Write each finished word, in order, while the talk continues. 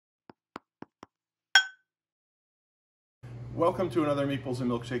Welcome to another Meeples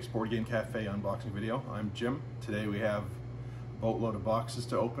and Milkshakes Board Game Cafe unboxing video. I'm Jim. Today we have a boatload of boxes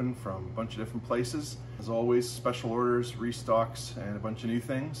to open from a bunch of different places. As always, special orders, restocks, and a bunch of new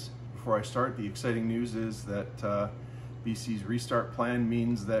things. Before I start, the exciting news is that BC's restart plan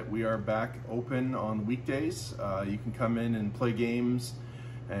means that we are back open on weekdays. You can come in and play games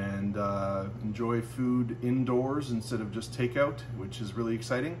and enjoy food indoors instead of just takeout, which is really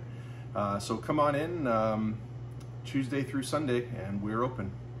exciting. So come on in Tuesday through Sunday and we're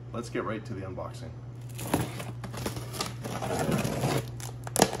open. Let's get right to the unboxing.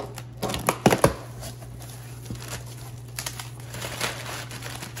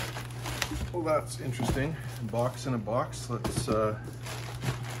 Well, that's interesting. Box in a box. Let's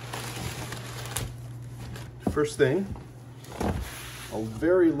first thing, a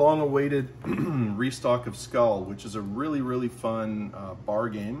very long-awaited restock of Skull, which is a really fun bar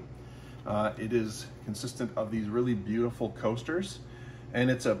game. It is consistent of these really beautiful coasters, and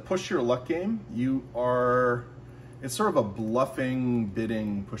it's a push your luck game. It's sort of a bluffing,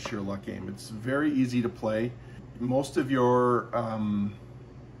 bidding, push your luck game. It's very easy to play. Most of your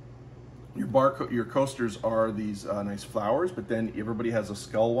coasters are these nice flowers, but then everybody has a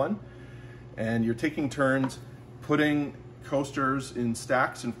skull one, and you're taking turns putting coasters in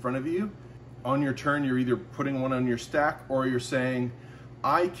stacks in front of you. On your turn, you're either putting one on your stack or you're saying,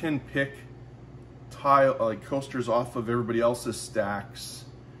 I can pick coasters off of everybody else's stacks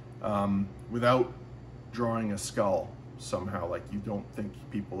without drawing a skull somehow. Like, you don't think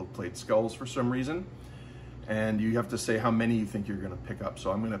people have played skulls for some reason, and you have to say how many you think you're going to pick up.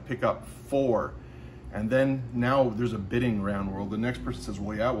 So I'm going to pick up 4, and then now there's a bidding round where the next person says,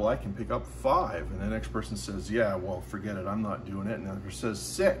 well, yeah, well, I can pick up 5, and the next person says, yeah, well, forget it, I'm not doing it, and the other says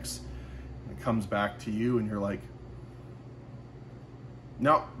 6, and it comes back to you, and you're like,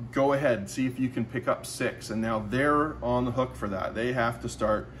 now go ahead, see if you can pick up 6, and now they're on the hook for that. They have to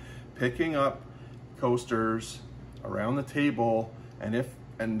start picking up coasters around the table, and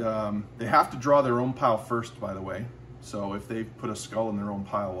they have to draw their own pile first, by the way. So if they put a skull in their own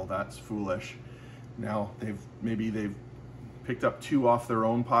pile, well, that's foolish. Now maybe they've picked up 2 off their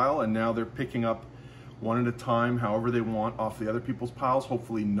own pile, and now they're picking up 1 at a time, however they want, off the other people's piles,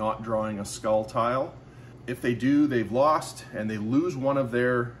 hopefully not drawing a skull tile. If they do, they've lost, and they lose one of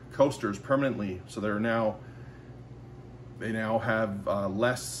their coasters permanently. So they now have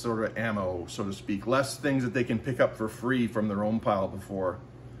less sort of ammo, so to speak, less things that they can pick up for free from their own pile before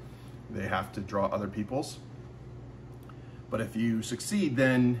they have to draw other people's. But if you succeed,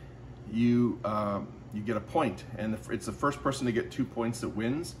 then you get a point, and it's the first person to get 2 points that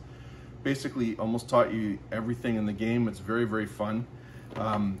wins. Basically, almost taught you everything in the game. It's very fun.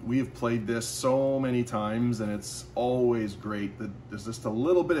 We have played this so many times, and it's always great. There's just a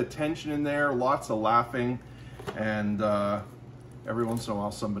little bit of tension in there, lots of laughing, and every once in a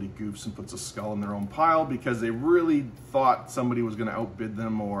while somebody goofs and puts a skull in their own pile because they really thought somebody was going to outbid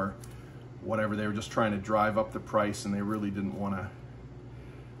them or whatever. They were just trying to drive up the price, and they really didn't want to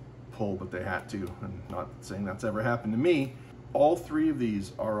pull, but they had to. And not saying that's ever happened to me. All 3 of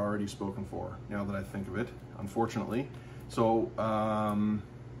these are already spoken for, now that I think of it, unfortunately. So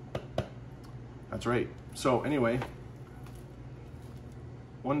that's right. So anyway,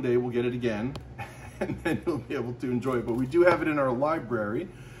 one day we'll get it again and then you'll be able to enjoy it. But we do have it in our library.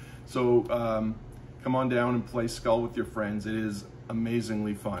 So come on down and play Skull with your friends. It is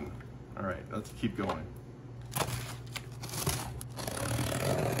amazingly fun. All right, let's keep going.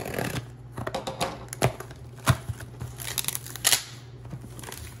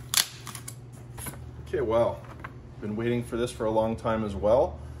 Okay, well, been waiting for this for a long time as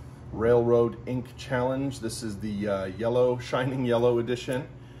well. Railroad Ink Challenge. This is the shining yellow edition.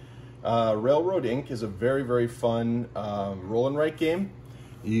 Railroad Ink is a very fun roll and write game.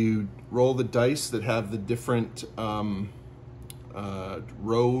 You roll the dice that have the different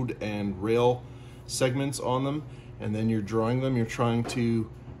road and rail segments on them, and then you're drawing them. You're trying to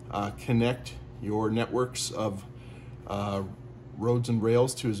connect your networks of roads and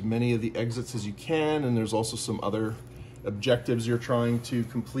rails to as many of the exits as you can, and there's also some other objectives you're trying to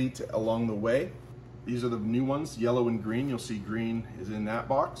complete along the way. These are the new ones, yellow and green. You'll see green is in that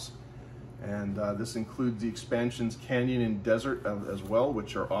box, and this includes the expansions Canyon and Desert as well,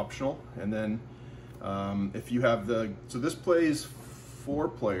 which are optional. And then if you have so this plays 4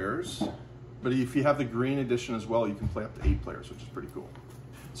 players, but if you have the green edition as well, you can play up to 8 players, which is pretty cool.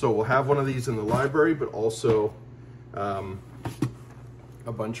 So we'll have one of these in the library, but also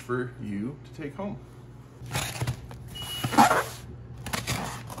a bunch for you to take home.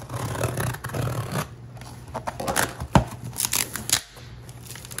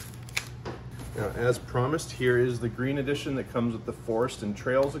 Now, as promised, here is the green edition that comes with the Forest and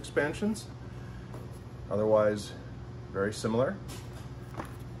Trails expansions. Otherwise, very similar.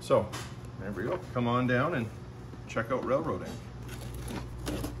 So, there we go. Come on down and check out railroading.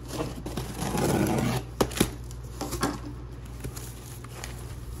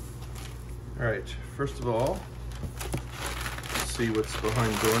 All right, first of all, let's see what's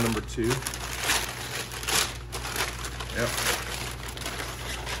behind door number 2. Yep.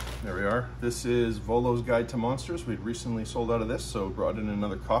 There we are. This is Volo's Guide to Monsters. We'd recently sold out of this, so brought in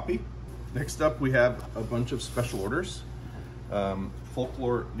another copy. Next up, we have a bunch of special orders.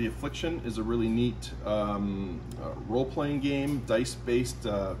 Folklore The Affliction is a really neat role-playing game, dice-based,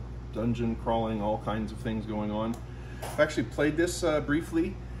 dungeon crawling, all kinds of things going on. I've actually played this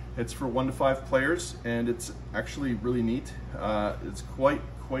briefly. It's for 1 to 5 players, and it's actually really neat. It's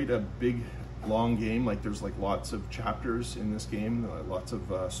quite a big, long game. Like, there's like lots of chapters in this game, lots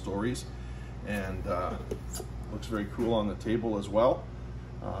of stories, and looks very cool on the table as well.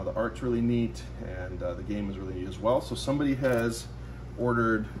 The art's really neat, and the game is really neat as well. So somebody has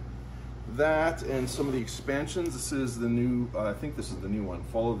ordered that and some of the expansions. This is the new, I think this is the new one,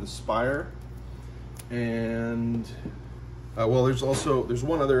 Follow the Spire. And well, there's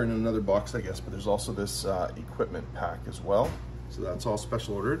one other in another box, I guess, but there's also this equipment pack as well. So that's all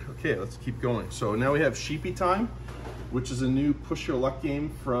special ordered. Okay, let's keep going. So now we have Sheepy Time, which is a new push your luck game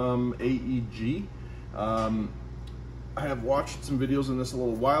from AEG. I have watched some videos on this a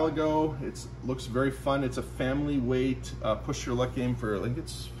little while ago. It looks very fun. It's a family weight push your luck game for, I think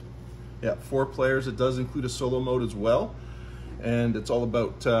it's, yeah, 4 players. It does include a solo mode as well. And it's all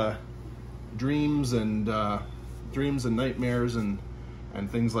about dreams and nightmares and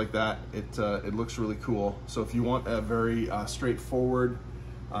things like that. It looks really cool. So if you want a very straightforward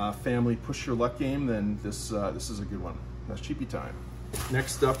family push your luck game, then this is a good one. That's Sheepy Time.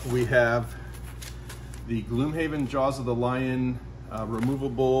 Next up, we have the Gloomhaven Jaws of the Lion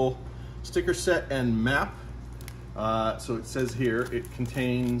removable sticker set and map. So it says here it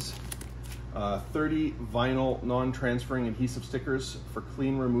contains 30 vinyl non-transferring adhesive stickers for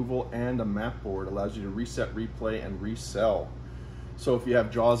clean removal, and a map board. Allows you to reset, replay, and resell. So if you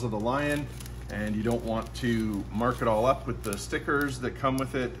have Jaws of the Lion and you don't want to mark it all up with the stickers that come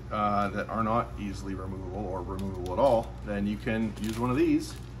with it that are not easily removable or removable at all, then you can use one of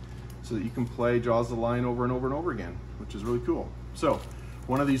these so that you can play Jaws of the Lion over and over and over again, which is really cool. So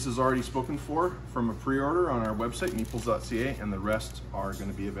one of these is already spoken for from a pre-order on our website, meeples.ca, and the rest are going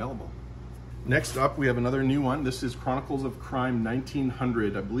to be available. Next up, we have another new one. This is Chronicles of Crime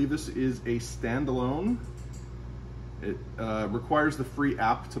 1900. I believe this is a standalone. It requires the free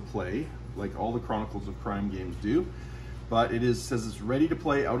app to play, like all the Chronicles of Crime games do, but it says it's ready to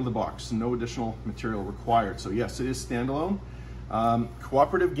play out of the box, no additional material required. So yes, it is standalone.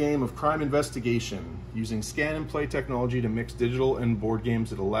 Cooperative game of crime investigation using scan and play technology to mix digital and board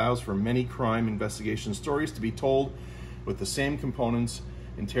games. It allows for many crime investigation stories to be told with the same components.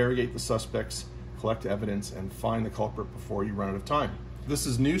 Interrogate the suspects, collect evidence, and find the culprit before you run out of time. This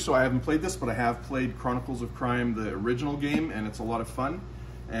is new, so I haven't played this, but I have played Chronicles of Crime, the original game, and it's a lot of fun.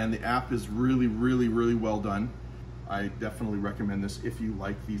 And the app is really, really, really well done. I definitely recommend this if you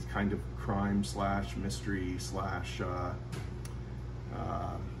like these kind of crime slash mystery slash, not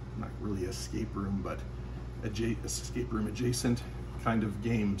really escape room, but escape room adjacent kind of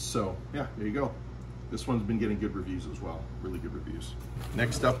games. So yeah, there you go. This one's been getting good reviews as well, really good reviews.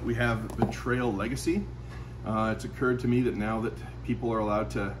 Next up, we have Betrayal Legacy. It's occurred to me that now that people are allowed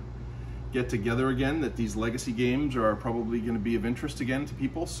to get together again, that these legacy games are probably going to be of interest again to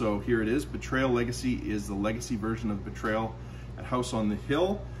people. So here it is. Betrayal Legacy is the legacy version of Betrayal at House on the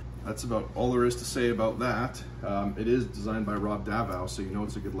Hill. That's about all there is to say about that. It is designed by Rob Davow, so you know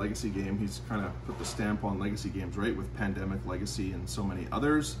it's a good legacy game. He's kind of put the stamp on legacy games, right, with Pandemic Legacy and so many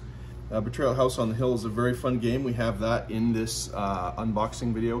others. Betrayal House on the Hill is a very fun game. We have that in this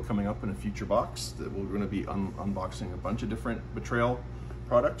unboxing video coming up in a future box that we're going to be unboxing a bunch of different Betrayal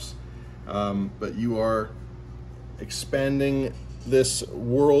products. But you are expanding this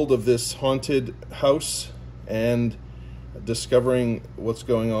world of this haunted house and discovering what's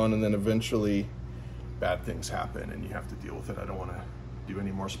going on, and then eventually bad things happen and you have to deal with it. I don't want to do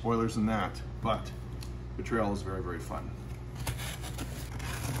any more spoilers than that, but Betrayal is very, very fun.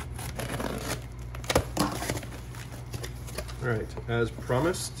 All right, as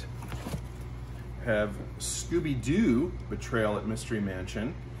promised, have Scooby-Doo Betrayal at Mystery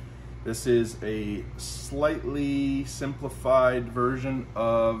Mansion. This is a slightly simplified version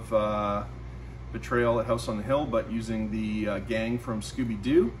of Betrayal at House on the Hill, but using the gang from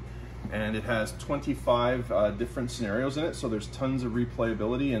Scooby-Doo. and it has 25 different scenarios in it, so there's tons of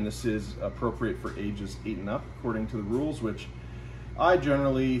replayability, and this is appropriate for ages 8 and up according to the rules, which I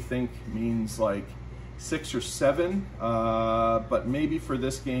generally think means like 6 or 7, but maybe for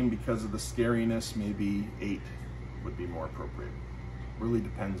this game, because of the scariness, maybe 8 would be more appropriate. Really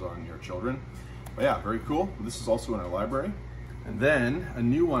depends on your children. But yeah, very cool. This is also in our library. And then a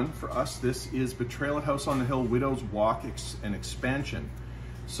new one for us, this is Betrayal at House on the Hill, Widow's Walk, an expansion.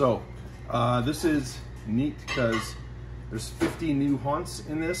 So this is neat because there's 50 new haunts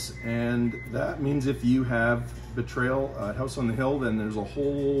in this, and that means if you have Betrayal at House on the Hill, then there's a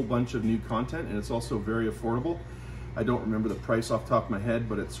whole bunch of new content, and it's also very affordable. I don't remember the price off the top of my head,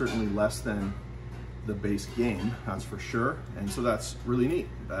 but it's certainly less than the base game, that's for sure. And so that's really neat.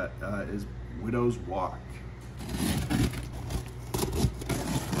 That is Widow's Walk.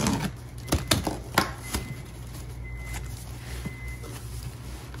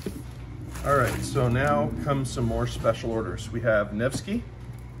 All right, so now comes some more special orders. We have Nevsky.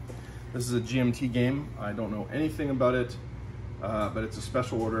 This is a GMT game. I don't know anything about it, but it's a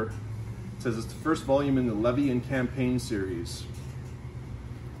special order. It says it's the first volume in the Levy and Campaign series.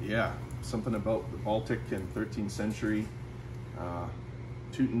 Yeah, something about the Baltic and 13th century,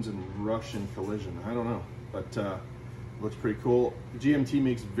 Teutons and Russian collision. I don't know, but looks pretty cool. GMT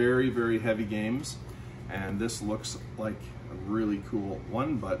makes very, very heavy games, and this looks like a really cool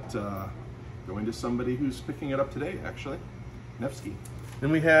one, but going to somebody who's picking it up today, actually, Nevsky.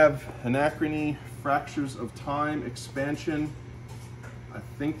 Then we have Anachrony, Fractures of Time expansion. I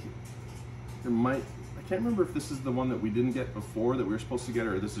think there might, I can't remember if this is the one that we didn't get before that we were supposed to get,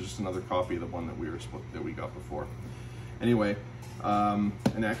 or this is just another copy of the one that we got before. Anyway,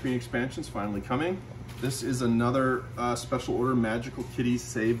 Anachrony expansion's finally coming. This is another special order, Magical Kitties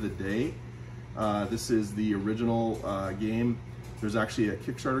Save the Day. This is the original game. There's actually a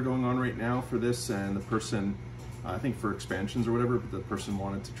Kickstarter going on right now for this, and the person, I think for expansions or whatever, but the person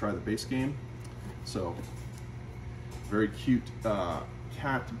wanted to try the base game. So, very cute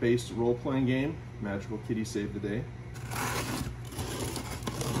cat-based role-playing game, Magical Kitty Save the Day.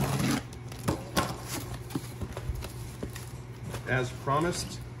 As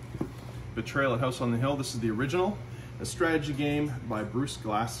promised, Betrayal at House on the Hill. This is the original, a strategy game by Bruce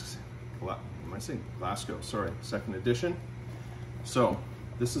Glasgow, sorry, 2nd edition. So,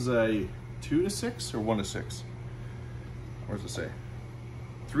 this is a 2 to 6 or 1 to 6? What does it say?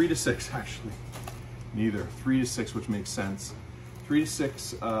 3 to 6, actually. Neither. 3 to 6, which makes sense. 3 to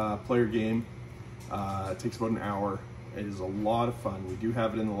 6 player game. It takes about an hour. It is a lot of fun. We do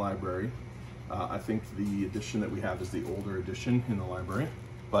have it in the library. I think the edition that we have is the older edition in the library.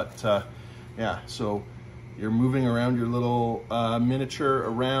 But yeah, so you're moving around your little miniature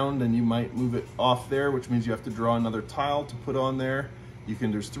around, and you might move it off there, which means you have to draw another tile to put on there.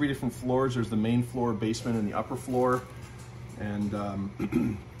 There's 3 different floors. There's the main floor, basement, and the upper floor. And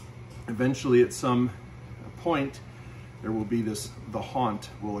eventually at some point, there will be the haunt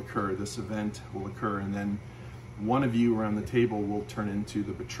will occur, this event will occur, and then one of you around the table will turn into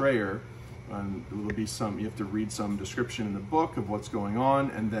the betrayer. And there will be you have to read some description in the book of what's going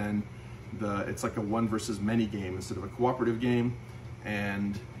on, and then it's like a one versus many game instead of a cooperative game,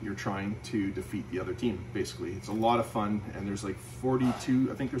 and you're trying to defeat the other team, basically. It's a lot of fun, and there's like 42,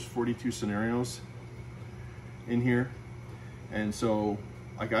 I think there's 42 scenarios in here. And so,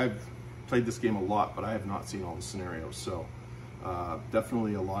 like, I've played this game a lot, but I have not seen all the scenarios, so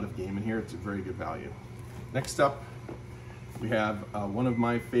definitely a lot of game in here. It's a very good value. Next up, we have one of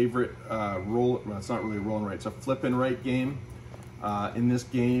my favorite well, it's not really a roll and write, it's a flip and write game. In this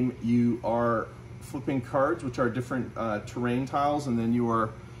game, you are flipping cards, which are different terrain tiles, and then you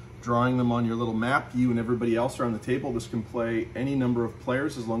are drawing them on your little map. You and everybody else around the table. This can play any number of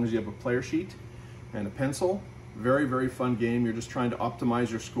players as long as you have a player sheet and a pencil. Very, very fun game. You're just trying to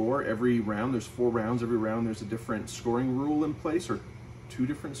optimize your score every round. There's 4 rounds. Every round there's a different scoring rule in place, or 2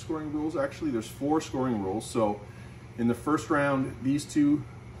 different scoring rules actually. There's 4 scoring rules. So in the first round, these 2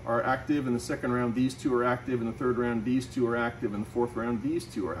 are active. In the second round, these 2 are active. In the third round, these 2 are active. In the fourth round, these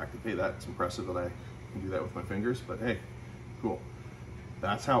 2 are active. Hey, that's impressive that I can do that with my fingers, but hey, cool.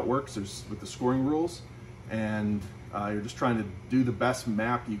 That's how it works. There's with the scoring rules, and you're just trying to do the best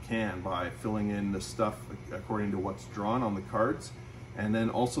map you can by filling in the stuff according to what's drawn on the cards. And then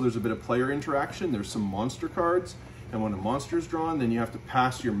also there's a bit of player interaction. There's some monster cards, and when a monster is drawn, then you have to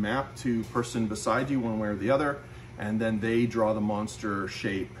pass your map to person beside you one way or the other, and then they draw the monster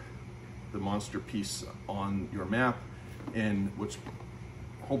shape, the monster piece on your map, in which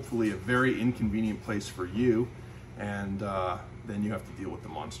hopefully a very inconvenient place for you, and then you have to deal with the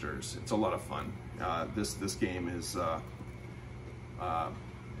monsters. It's a lot of fun. This game is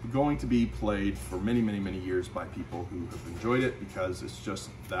going to be played for many, many, many years by people who have enjoyed it because it's just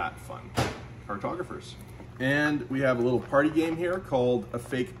that fun. Cartographers. And we have a little party game here called A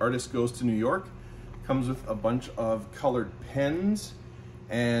Fake Artist Goes to New York. Comes with a bunch of colored pens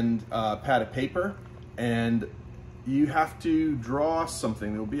and a pad of paper, and you have to draw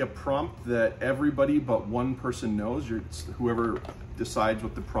something. There'll be a prompt that everybody but one person knows. Whoever decides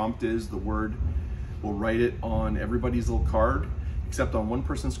what the prompt is, the word, will write it on everybody's little card, except on one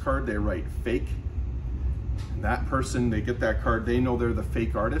person's card they write fake. And that person, they get that card, they know they're the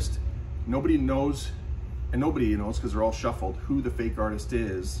fake artist. Nobody knows, and nobody knows because they're all shuffled, who the fake artist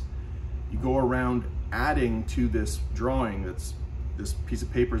is. You go around adding to this drawing, this piece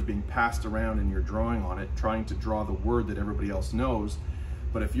of paper is being passed around and you're drawing on it, trying to draw the word that everybody else knows.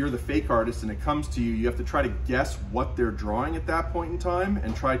 But if you're the fake artist and it comes to you, you have to try to guess what they're drawing at that point in time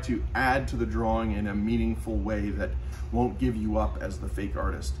and try to add to the drawing in a meaningful way that won't give you up as the fake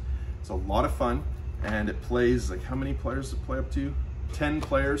artist. It's a lot of fun, and it plays, like, how many players does it play up to? 10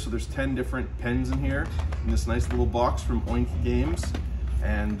 players, so there's 10 different pens in here in this nice little box from Oink Games.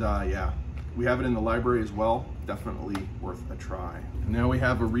 And yeah, we have it in the library as well. Definitely worth a try. Now we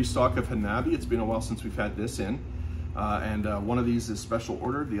have a restock of Hanabi. It's been a while since we've had this in. One of these is special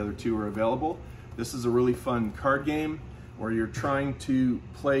ordered, the other two are available. This is a really fun card game where you're trying to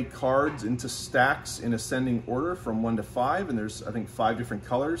play cards into stacks in ascending order from 1 to 5, and there's, I think, 5 different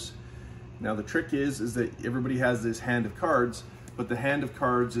colors. Now the trick is that everybody has this hand of cards, but the hand of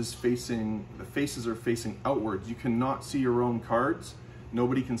cards is facing, the faces are facing outwards. You cannot see your own cards.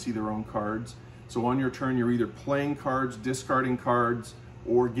 Nobody can see their own cards. So on your turn, you're either playing cards, discarding cards,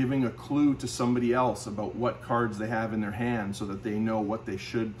 or giving a clue to somebody else about what cards they have in their hand so that they know what they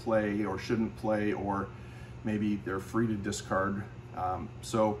should play or shouldn't play, or maybe they're free to discard.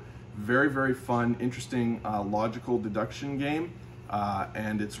 So very, very fun, interesting, logical deduction game.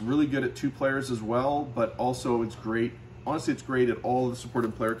 And it's really good at 2 players as well, but also it's great. Honestly, it's great at all the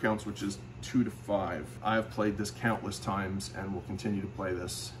supported player counts, which is 2 to 5. I've played this countless times and will continue to play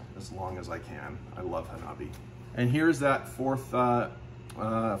this as long as I can. I love Hanabi. And here's that 4th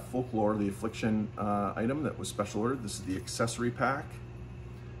Folklore, the Affliction item that was special ordered. This is the accessory pack.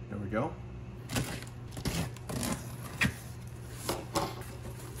 There we go.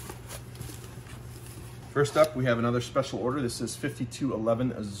 First up, we have another special order. This is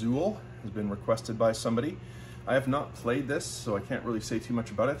 5211 Azul, has been requested by somebody. I have not played this, so I can't really say too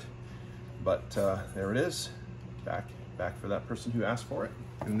much about it, but there it is, back for that person who asked for it.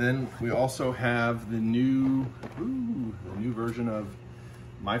 And then we also have the new version of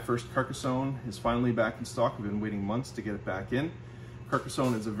My First Carcassonne is finally back in stock. We've been waiting months to get it back in.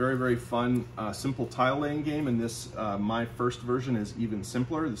 Carcassonne is a very, very fun, simple tile laying game, and this My First version is even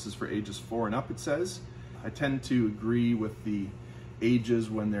simpler. This is for ages 4 and up, it says. I tend to agree with the ages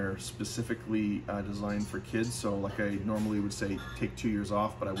when they're specifically designed for kids. So like I normally would say, take 2 years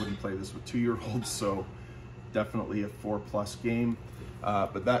off, but I wouldn't play this with 2-year-olds. So definitely a 4+ game.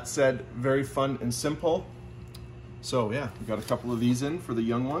 But that said, very fun and simple. So yeah, we got a couple of these in for the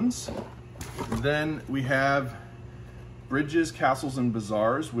young ones. And then we have Bridges, Castles, and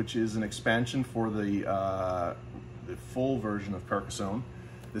Bazaars, which is an expansion for the full version of Carcassonne.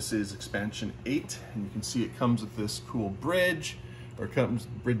 This is expansion 8, and you can see it comes with this cool bridge, or comes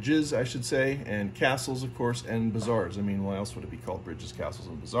bridges, I should say, and castles, of course, and bazaars. I mean, why else would it be called Bridges, Castles,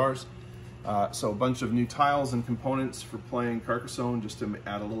 and Bazaars? So a bunch of new tiles and components for playing Carcassonne, just to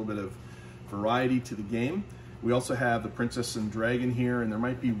add a little bit of variety to the game. We also have the Princess and Dragon here, and there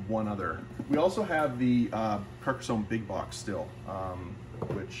might be one other. We also have the Carcassonne Big Box still,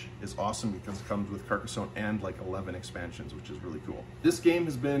 which is awesome because it comes with Carcassonne and like 11 expansions, which is really cool. This game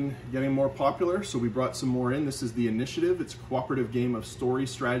has been getting more popular, so we brought some more in. This is the Initiative. It's a cooperative game of story,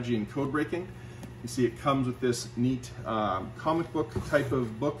 strategy, and code breaking. You see it comes with this neat comic book type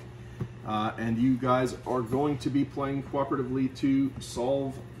of book, and you guys are going to be playing cooperatively to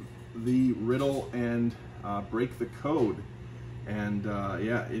solve the riddle and break the code. And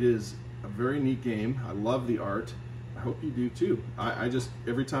yeah, it is a very neat game. I love the art. I hope you do too. I just,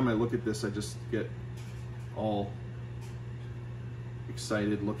 every time I look at this, I just get all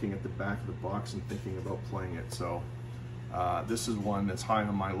excited looking at the back of the box and thinking about playing it. So this is one that's high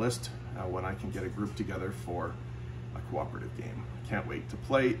on my list when I can get a group together for a cooperative game. Can't wait to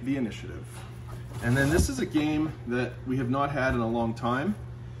play the Initiative. And then this is a game that we have not had in a long time.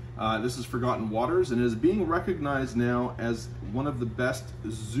 This is Forgotten Waters, and is being recognized now as one of the best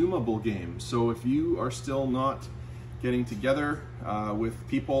zoomable games. So if you are still not getting together with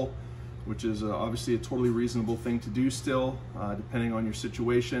people, which is obviously a totally reasonable thing to do still, depending on your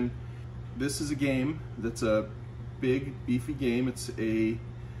situation, this is a game that's a big, beefy game. It's a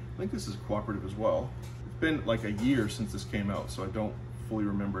I think this is cooperative as well. It's been like a year since this came out, so I don't fully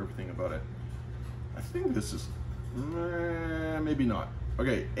remember everything about it. I think this is, maybe not.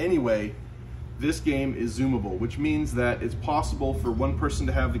 Okay, anyway, this game is zoomable, which means that it's possible for one person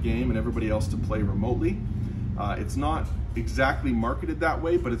to have the game and everybody else to play remotely. It's not exactly marketed that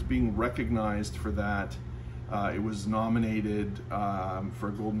way, but it's being recognized for that. It was nominated for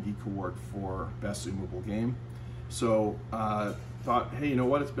a Golden Geek Award for Best Zoomable Game. So thought, hey, you know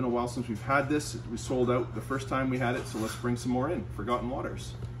what? It's been a while since we've had this. We sold out the first time we had it, so let's bring some more in. Forgotten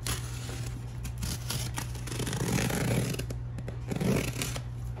Waters.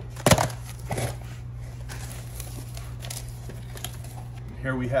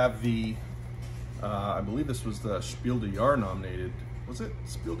 Here we have the, I believe this was the Spiel des Jahres nominated. Was it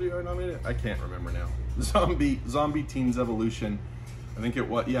Spiel des Jahres nominated? I can't remember now. Zombie Teens Evolution. I think it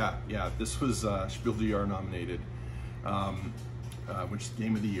was, yeah, this was Spiel des Jahres nominated, which is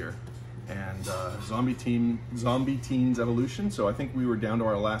Game of the Year. And Zombie Teens Evolution. So I think we were down to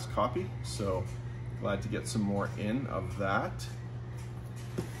our last copy. So glad to get some more in of that.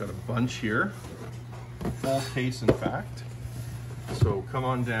 Got a bunch here. Full case, in fact. So come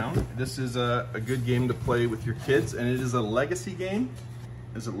on down. This is a good game to play with your kids, and it is a legacy game.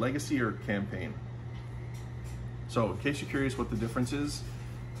 Is it legacy or campaign? So in case you're curious what the difference is,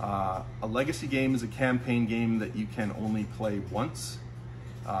 a legacy game is a campaign game that you can only play once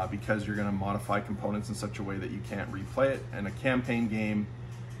because you're going to modify components in such a way that you can't replay it. And a campaign game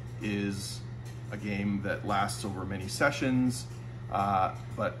is a game that lasts over many sessions,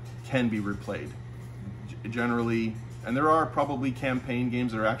 but can be replayed. Generally, and there are probably campaign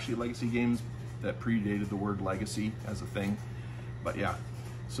games that are actually legacy games that predated the word legacy as a thing. But yeah,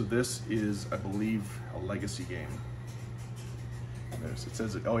 so this is, I believe, a legacy game. It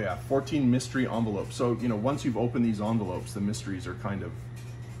says, oh yeah, 14 mystery envelopes. So, you know, once you've opened these envelopes, the mysteries are kind of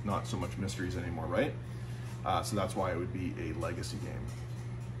not so much mysteries anymore, right? So that's why it would be a legacy game.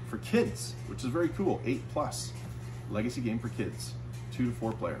 For kids, which is very cool, 8+. Legacy game for kids, 2 to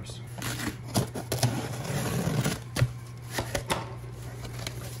 4 players.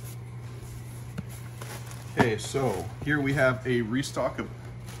 Okay, so here we have a restock of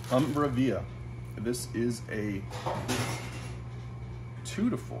Umbra Via. This is a 2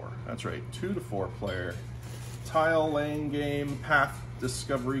 to 4, that's right, 2 to 4 player tile laying game, path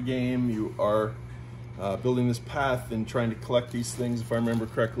discovery game. You are building this path and trying to collect these things, if I remember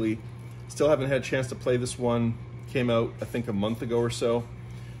correctly. Still haven't had a chance to play this one. Came out, I think, a month ago or so.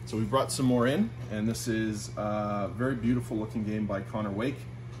 So we brought some more in, and this is a very beautiful looking game by Connor Wake.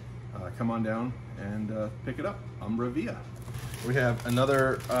 Come on down and pick it up, Umbra Via. We have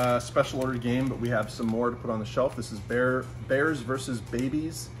another special ordered game, but we have some more to put on the shelf. This is Bears versus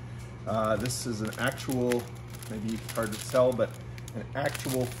Babies. This is an actual, maybe hard to tell, but an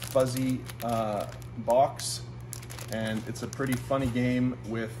actual fuzzy box. And it's a pretty funny game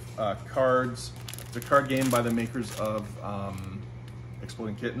with cards. It's a card game by the makers of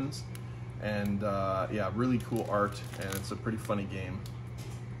Exploding Kittens. And yeah, really cool art, and it's a pretty funny game.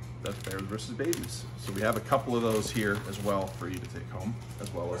 That's Bears versus Babies. So we have a couple of those here as well for you to take home,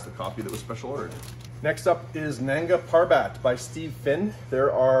 as well as the copy that was special ordered. Next up is Nanga Parbat by Steve Finn.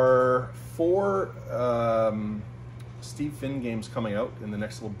 There are 4 Steve Finn games coming out in the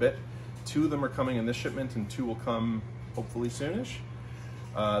next little bit. 2 of them are coming in this shipment, and 2 will come hopefully soonish.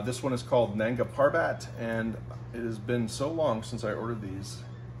 This one is called Nanga Parbat, and it has been so long since I ordered these,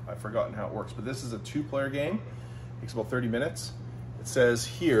 I've forgotten how it works. But this is a 2-player game. It takes about 30 minutes. It says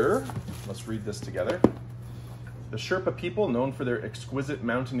here, let's read this together. The Sherpa people, known for their exquisite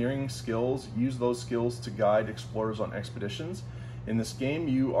mountaineering skills, use those skills to guide explorers on expeditions. In this game,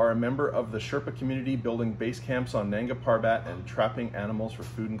 you are a member of the Sherpa community, building base camps on Nanga Parbat and trapping animals for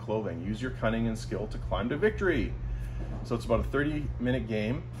food and clothing. Use your cunning and skill to climb to victory. So it's about a 30-minute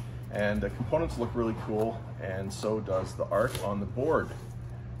game, and the components look really cool, and so does the art on the board.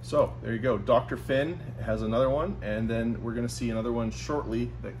 So there you go. Dr. Finn has another one, and then we're going to see another one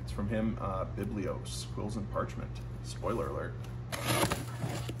shortly that's from him, Biblios, Quills and Parchment. Spoiler alert. I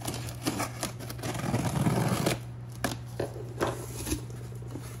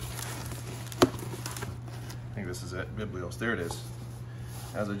think this is it, Biblios. There it is.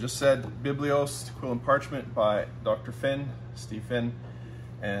 As I just said, Biblios, Quill and Parchment by Dr. Finn, Steve Finn.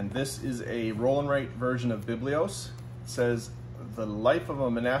 And this is a roll and write version of Biblios. It says, the life of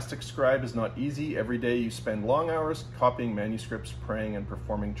a monastic scribe is not easy. Every day you spend long hours copying manuscripts, praying, and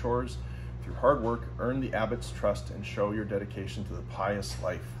performing chores. Through hard work, earn the abbot's trust and show your dedication to the pious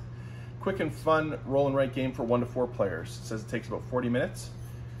life. Quick and fun roll and write game for 1 to 4 players. It says it takes about 40 minutes.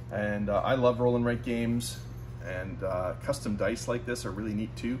 And I love roll and write games. and custom dice like this are really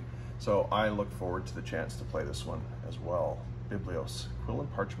neat too. So I look forward to the chance to play this one as well. Biblios, quill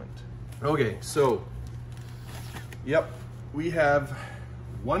and parchment. Okay, so, yep, we have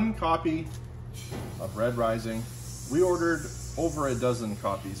one copy of Red Rising. We ordered over a dozen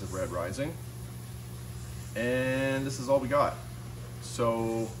copies of Red Rising, and this is all we got.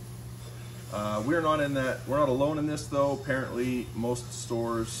 So we're not alone in this though. Apparently most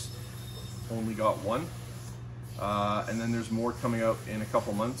stores only got one. And then there's more coming out in a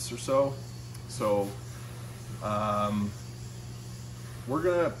couple months or so. So we're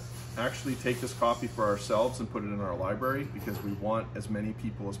gonna actually take this copy for ourselves and put it in our library, because we want as many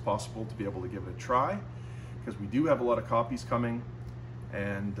people as possible to be able to give it a try, because we do have a lot of copies coming.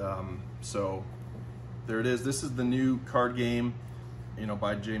 And so there it is. This is the new card game, you know,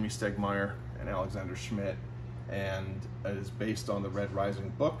 by Jamie Stegmaier and Alexander Schmidt, and it is based on the Red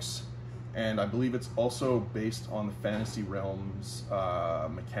Rising books. And I believe it's also based on the Fantasy Realms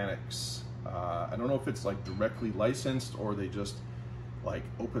mechanics. I don't know if it's like directly licensed or they just like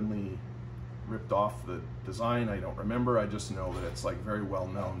openly ripped off the design. I don't remember. I just know that it's like very well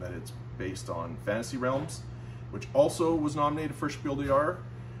known that it's based on Fantasy Realms, which also was nominated for Spiel des Jahres.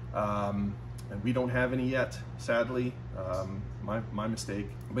 And we don't have any yet, sadly. My mistake.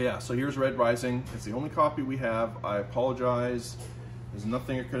 But yeah, so here's Red Rising. It's the only copy we have. I apologize. There's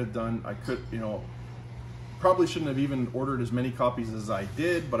nothing I could have done. I could, you know, probably shouldn't have even ordered as many copies as I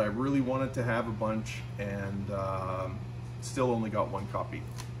did, but I really wanted to have a bunch, and still only got one copy.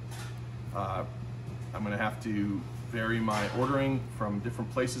 I'm gonna have to vary my ordering from different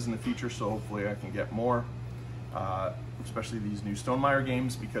places in the future, so hopefully I can get more, especially these new Stonemaier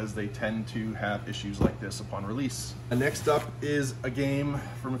games, because they tend to have issues like this upon release. Next up is a game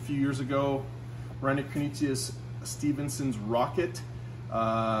from a few years ago, Rainer Knizia Stevenson's Rocket.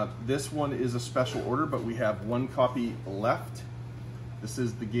 This one is a special order, but we have one copy left. This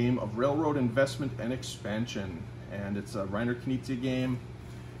is the game of Railroad Investment and Expansion, and it's a Rainer Knizia game.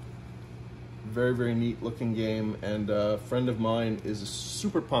 Very, very neat looking game, and a friend of mine is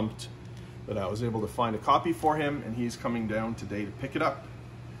super pumped that I was able to find a copy for him, and he's coming down today to pick it up.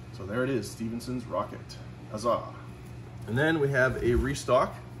 So there it is, Stevenson's Rocket. Huzzah. And then we have a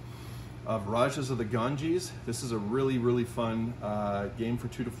restock of Rajas of the Ganges. This is a really, really fun game for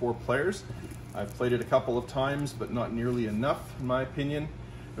 2 to 4 players. I've played it a couple of times, but not nearly enough, in my opinion.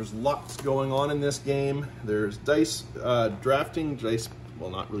 There's lots going on in this game. There's dice drafting, dice, well,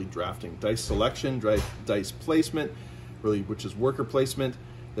 not really drafting, dice selection, dice placement, really, which is worker placement.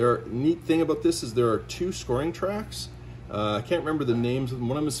 Neat thing about this is there are 2 scoring tracks. I can't remember the names of them.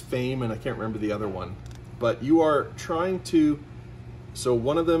 One of them is Fame, and I can't remember the other one. But you are trying to, so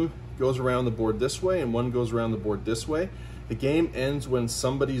one of them goes around the board this way and one goes around the board this way. The game ends when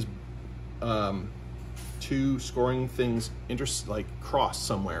somebody's 2 scoring things cross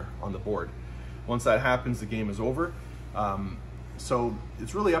somewhere on the board. Once that happens, the game is over. So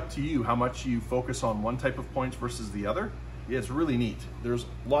it's really up to you how much you focus on one type of points versus the other. Yeah, it's really neat. There's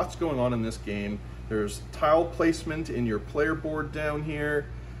lots going on in this game. There's tile placement in your player board down here,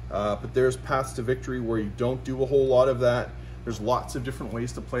 but there's paths to victory where you don't do a whole lot of that. There's lots of different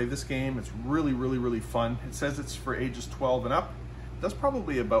ways to play this game. It's really, really, really fun. It says it's for ages 12 and up. That's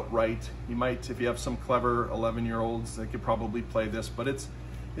probably about right. You might, if you have some clever 11-year-olds, they could probably play this, but it's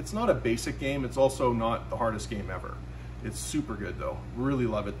not a basic game. It's also not the hardest game ever. It's super good though. Really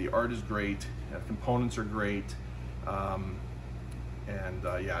love it. The art is great. Components are great.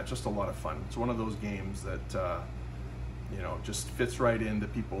 Yeah, just a lot of fun. It's one of those games that you know, just fits right into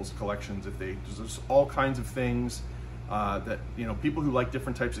people's collections. There's all kinds of things that, you know, people who like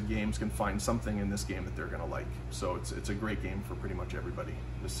different types of games can find something in this game that they're gonna like. So it's a great game for pretty much everybody.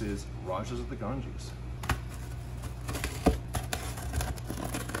 This is Rajas of the Ganges.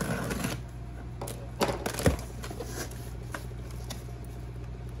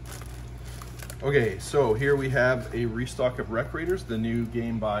 Okay, so here we have a restock of Wreck Raiders, the new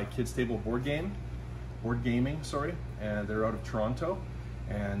game by Kids Table Board Gaming, sorry, and they're out of Toronto.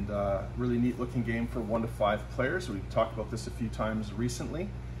 And really neat looking game for 1 to 5 players. We've talked about this a few times recently.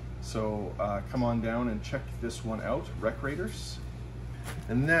 So come on down and check this one out, Wreck Raiders.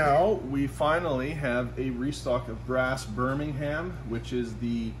 And now we finally have a restock of Brass Birmingham, which is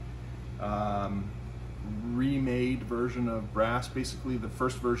the remade version of Brass. Basically, the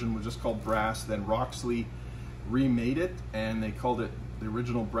first version was just called Brass, then Roxley remade it, and they called it the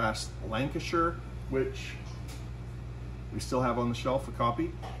original Brass Lancashire, which we still have on the shelf, a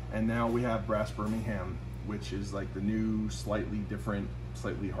copy. And now we have Brass Birmingham, which is like the new, slightly different,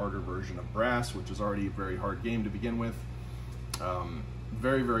 slightly harder version of Brass, which is already a very hard game to begin with.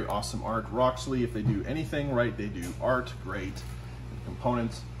 Very, very awesome art. Roxley, if they do anything right, they do art great.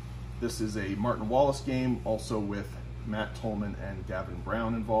 Components. This is a Martin Wallace game, also with Matt Tolman and Gavin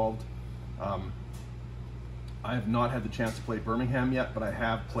Brown involved. I have not had the chance to play Birmingham yet, but I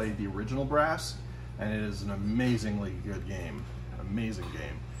have played the original Brass, and it is an amazingly good game. Amazing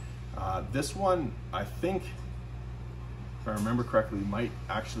game. This one, I think, if I remember correctly, might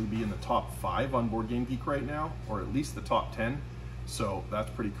actually be in the top 5 on Board Game Geek right now, or at least the top 10. So that's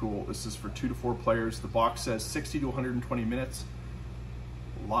pretty cool. This is for 2 to 4 players. The box says 60 to 120 minutes.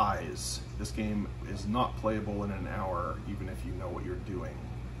 Lies. This game is not playable in an hour, even if you know what you're doing.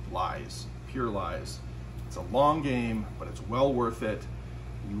 Lies. Pure lies. It's a long game, but it's well worth it.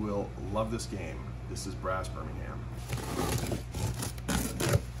 You will love this game. This is Brass Birmingham.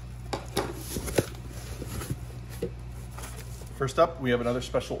 First up, we have another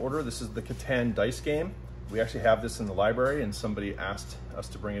special order. This is the Catan dice game. We actually have this in the library, and somebody asked us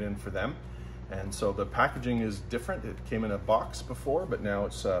to bring it in for them. And so the packaging is different. It came in a box before, but now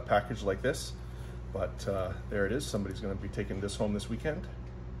it's packaged like this. But there it is. Somebody's going to be taking this home this weekend.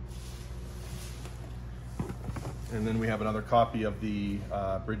 And then we have another copy of the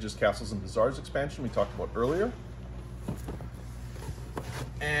Bridges, Castles, and Bazaars expansion we talked about earlier.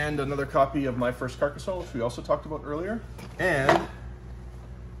 And another copy of My First Carcassonne, which we also talked about earlier. And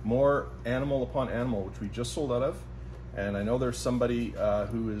more Animal Upon Animal, which we just sold out of. And I know there's somebody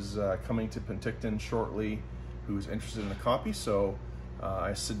who is coming to Penticton shortly who's interested in a copy. So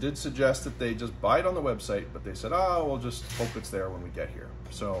I did suggest that they just buy it on the website, but they said, oh, we'll just hope it's there when we get here.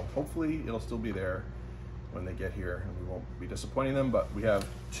 So hopefully it'll still be there when they get here, and we won't be disappointing them, but we have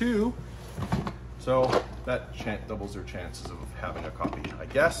 2, so that doubles their chances of having a copy, I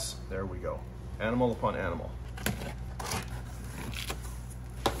guess. There we go. Animal Upon Animal.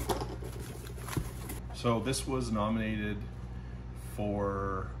 So this was nominated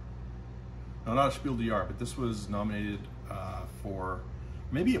for, no, not a Spiel des Jahres, but this was nominated for,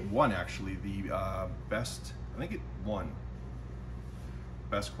 maybe it won actually, the best, I think it won.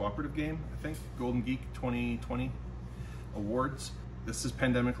 Best Cooperative Game, I think, Golden Geek 2020 Awards. This is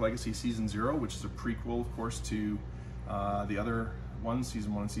Pandemic Legacy Season 0, which is a prequel, of course, to the other ones,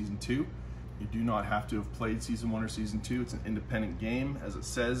 Season 1 and Season 2. You do not have to have played Season 1 or Season 2. It's an independent game, as it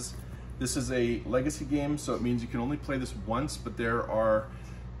says. This is a legacy game, so it means you can only play this once, but there are,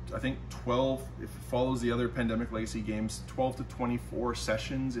 I think, 12, if it follows the other Pandemic Legacy games, 12 to 24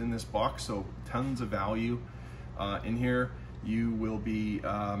 sessions in this box, so tons of value in here. You will be,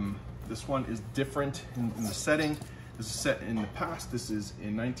 this one is different in the setting. This is set in the past. This is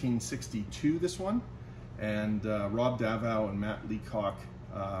in 1962, this one. And Rob Davao and Matt Leacock.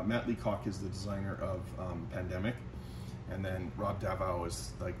 Matt Leacock is the designer of Pandemic. And then Rob Davao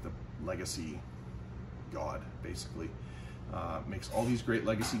is like the legacy god, basically. Makes all these great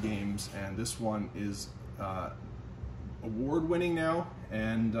legacy games. And this one is award-winning now.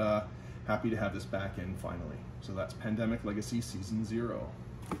 And happy to have this back in finally. So that's Pandemic Legacy Season 0.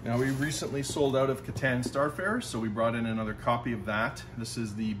 Now we recently sold out of Catan Starfarer, so we brought in another copy of that. This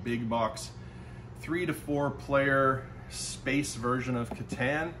is the big box 3 to 4 player space version of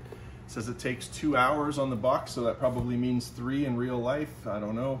Catan. It says it takes 2 hours on the box, so that probably means 3 in real life. I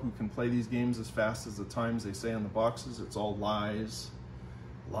don't know who can play these games as fast as the times they say on the boxes. It's all lies.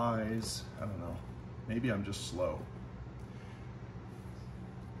 Lies. I don't know. Maybe I'm just slow.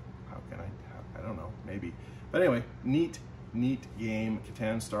 How can I don't know. Maybe. But anyway, neat game,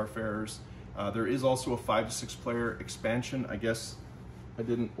 Catan Starfarers. There is also a 5 to 6 player expansion. I guess I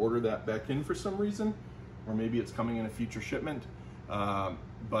didn't order that back in for some reason, or maybe it's coming in a future shipment. Yeah,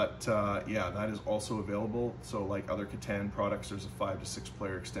 that is also available. So like other Catan products, there's a 5 to 6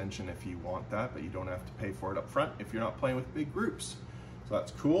 player extension if you want that, but you don't have to pay for it up front if you're not playing with big groups. So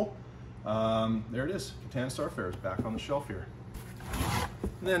that's cool. There it is, Catan Starfarers back on the shelf here.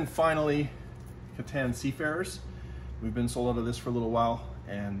 And then finally, Catan Seafarers. We've been sold out of this for a little while,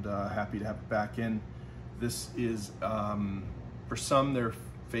 and happy to have it back in. This is, for some, their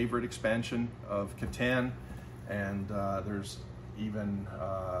favorite expansion of Catan, and there's even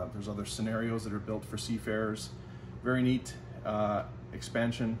there's other scenarios that are built for seafarers. Very neat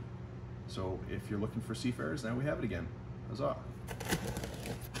expansion. So if you're looking for seafarers, now we have it again. Huzzah!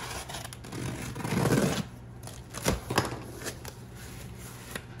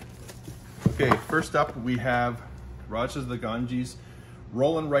 Okay, first up we have Rajas of the Ganges,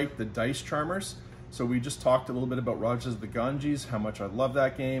 Roll and Write the Dice Charmers. So we just talked a little bit about Rajas of the Ganges, how much I love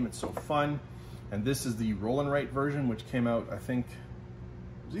that game. It's so fun. And this is the Roll and Write version, which came out, I think,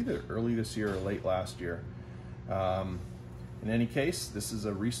 it was either early this year or late last year. In any case, this is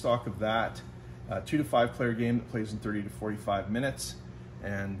a restock of that. 2 to 5 player game that plays in 30 to 45 minutes.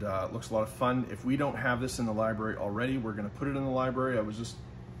 and it looks a lot of fun. If we don't have this in the library already, we're going to put it in the library. I was just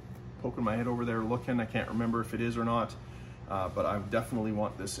poking my head over there looking. I can't remember if it is or not, but I definitely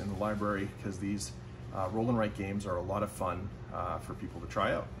want this in the library because these roll and write games are a lot of fun for people to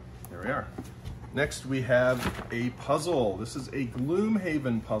try out. There we are. Next we have a puzzle. This is a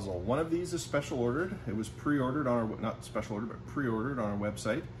Gloomhaven puzzle. One of these is special ordered. It was pre-ordered on our, not special ordered, but pre-ordered on our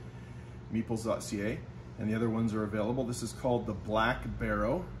website, meeples.ca, and the other ones are available. This is called the Black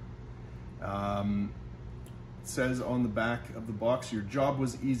Barrow. It says on the back of the box, your job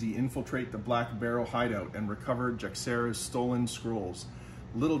was easy. Infiltrate the Black Barrow hideout and recover Jaxera's stolen scrolls.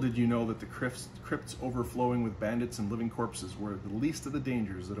 Little did you know that the crypts overflowing with bandits and living corpses were the least of the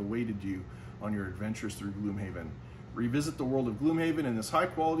dangers that awaited you on your adventures through Gloomhaven. Revisit the world of Gloomhaven in this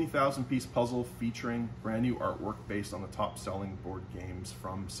high-quality 1,000-piece puzzle featuring brand new artwork based on the top-selling board games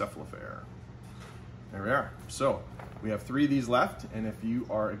from Cephalofair. There we are. So we have 3 of these left, and if you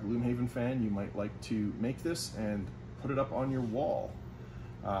are a Gloomhaven fan, you might like to make this and put it up on your wall.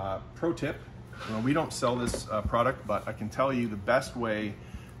 Pro tip, we don't sell this product, but I can tell you the best way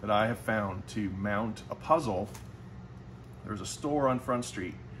that I have found to mount a puzzle. There's a store on Front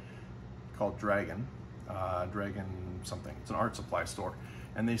Street called Dragon something. It's an art supply store,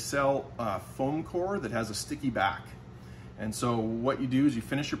 and they sell foam core that has a sticky back. And so what you do is you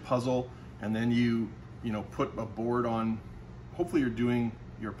finish your puzzle, and then you put a board on. Hopefully you're doing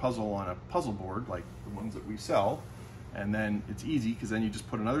your puzzle on a puzzle board like the ones that we sell, and then it's easy because then you just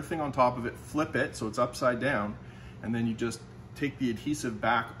put another thing on top of it, flip it so it's upside down, and then you just take the adhesive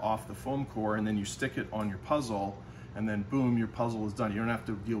back off the foam core, and then you stick it on your puzzle, and then boom, your puzzle is done. You don't have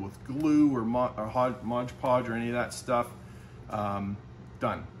to deal with glue or Mod Podge or any of that stuff.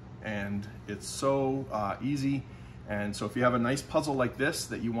 Done. And it's so easy. And so if you have a nice puzzle like this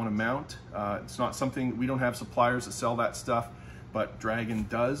that you want to mount, it's not something, we don't have suppliers that sell that stuff, but Dragon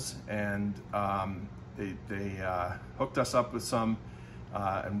does, and they hooked us up with some,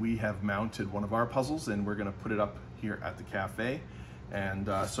 and we have mounted one of our puzzles, and we're going to put it up here at the cafe. And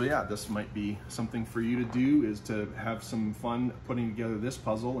so yeah, this might be something for you to do, is to have some fun putting together this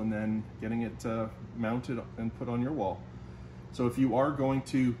puzzle and then getting it mounted and put on your wall. So if you are going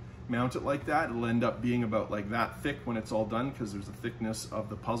to mount it like that, it'll end up being about like that thick when it's all done, because there's the thickness of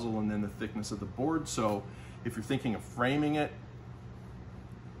the puzzle and then the thickness of the board. So if you're thinking of framing it,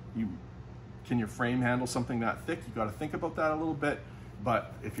 can your frame handle something that thick? You got to think about that a little bit.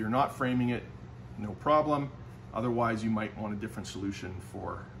 But if you're not framing it, no problem. Otherwise, you might want a different solution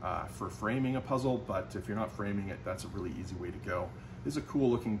for framing a puzzle, but if you're not framing it, that's a really easy way to go. It's a cool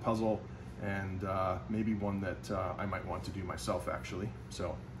looking puzzle, and maybe one that I might want to do myself, actually.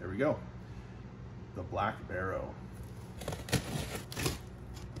 So there we go, the Black Barrow.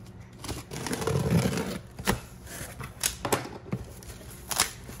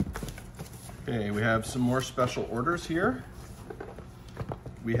 Okay, we have some more special orders here.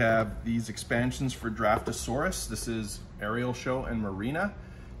 We have these expansions for Draftosaurus. This is Aerial Show and Marina.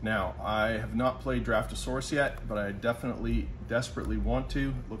 Now, I have not played Draftosaurus yet, but I desperately want to.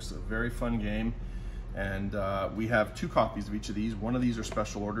 It looks a very fun game. And we have 2 copies of each of these. One of these are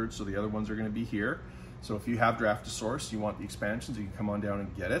special ordered, so the other ones are gonna be here. So if you have Draftosaurus, you want the expansions, you can come on down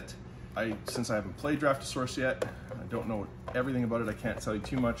and get it. Since I haven't played Draftosaurus yet, I don't know everything about it, I can't tell you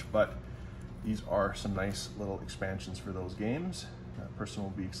too much, but these are some nice little expansions for those games. That person will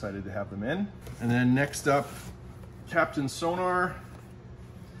be excited to have them in. And then next up, Captain Sonar.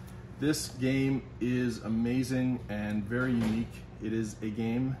 This game is amazing and very unique. It is a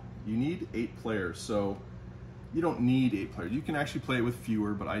game, you need 8 players. So you don't need 8 players. You can actually play it with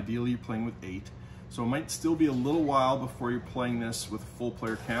fewer, but ideally you're playing with 8. So it might still be a little while before you're playing this with a full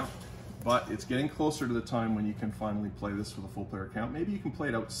player count, but it's getting closer to the time when you can finally play this with a full player count. Maybe you can play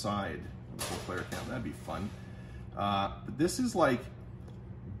it outside with a full player count. That'd be fun. But this is like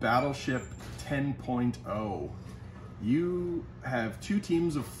Battleship 10.0. You have 2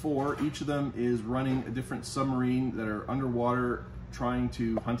 teams of 4. Each of them is running a different submarine that are underwater trying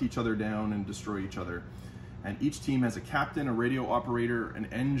to hunt each other down and destroy each other. And each team has a captain, a radio operator, an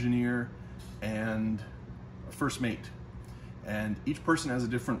engineer, and a first mate. And each person has a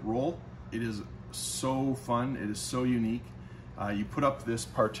different role. It is so fun. It is so unique. You put up this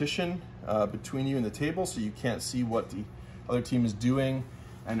partition between you and the table so you can't see what the other team is doing,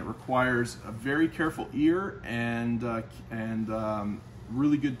 and it requires a very careful ear and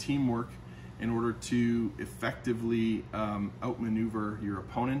really good teamwork in order to effectively outmaneuver your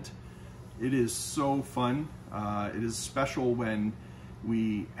opponent. It is so fun. It is special when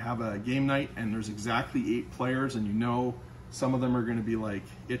we have a game night and there's exactly 8 players, and you know some of them are going to be like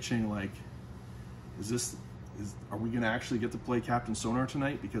itching, like, is are we gonna actually get to play Captain Sonar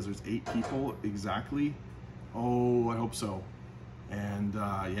tonight? Because there's 8 people exactly. Oh, I hope so. And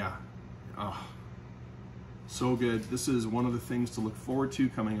yeah, so good. This is one of the things to look forward to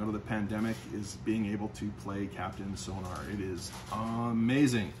coming out of the pandemic, is being able to play Captain Sonar. It is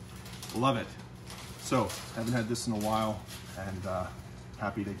amazing. Love it. So, haven't had this in a while, and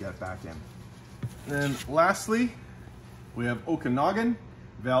happy to get back in. And then lastly, we have Okanagan,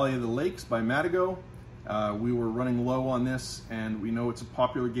 Valley of the Lakes by Madigo. We were running low on this, and we know it's a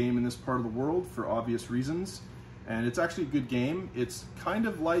popular game in this part of the world for obvious reasons. And it's actually a good game. It's kind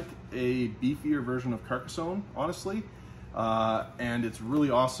of like a beefier version of Carcassonne, honestly. And it's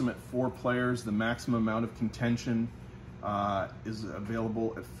really awesome at 4 players. The maximum amount of contention is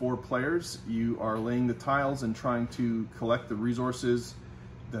available at 4 players. You are laying the tiles and trying to collect the resources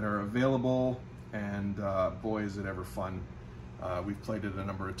that are available. And boy, is it ever fun. We've played it a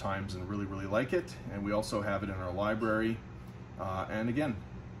number of times and really like it. And we also have it in our library. And again,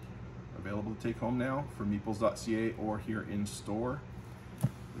 available to take home now from meeples.ca or here in store.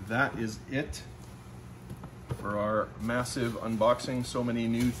 That is it for our massive unboxing. So many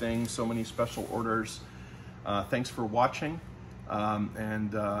new things, so many special orders. Thanks for watching.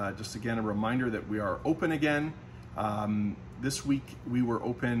 And just again, a reminder that we are open again. This week we were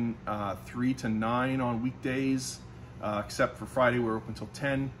open 3 to 9 on weekdays, except for Friday we're open till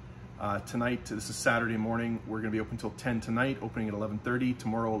 10. Tonight, this is Saturday morning, we're going to be open till 10 tonight, opening at 11:30,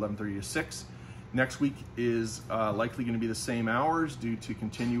 tomorrow 11:30 to 6. Next week is likely going to be the same hours due to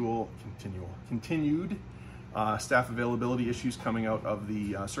continued staff availability issues coming out of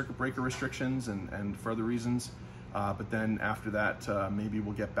the circuit breaker restrictions and for other reasons. But then after that, maybe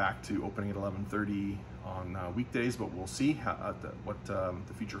we'll get back to opening at 11:30 on weekdays, but we'll see what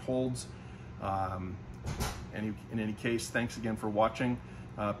the future holds. In any case, thanks again for watching.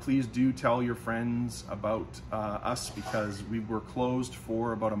 Please do tell your friends about us, because we were closed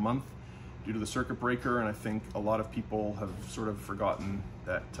for about a month due to the circuit breaker, and I think a lot of people have sort of forgotten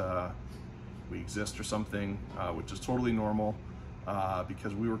that we exist or something, which is totally normal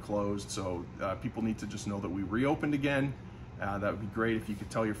because we were closed. So people need to just know that we reopened again. That would be great if you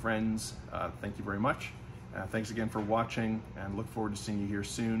could tell your friends. Thank you very much. Thanks again for watching, and look forward to seeing you here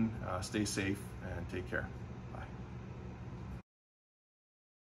soon. Stay safe and take care.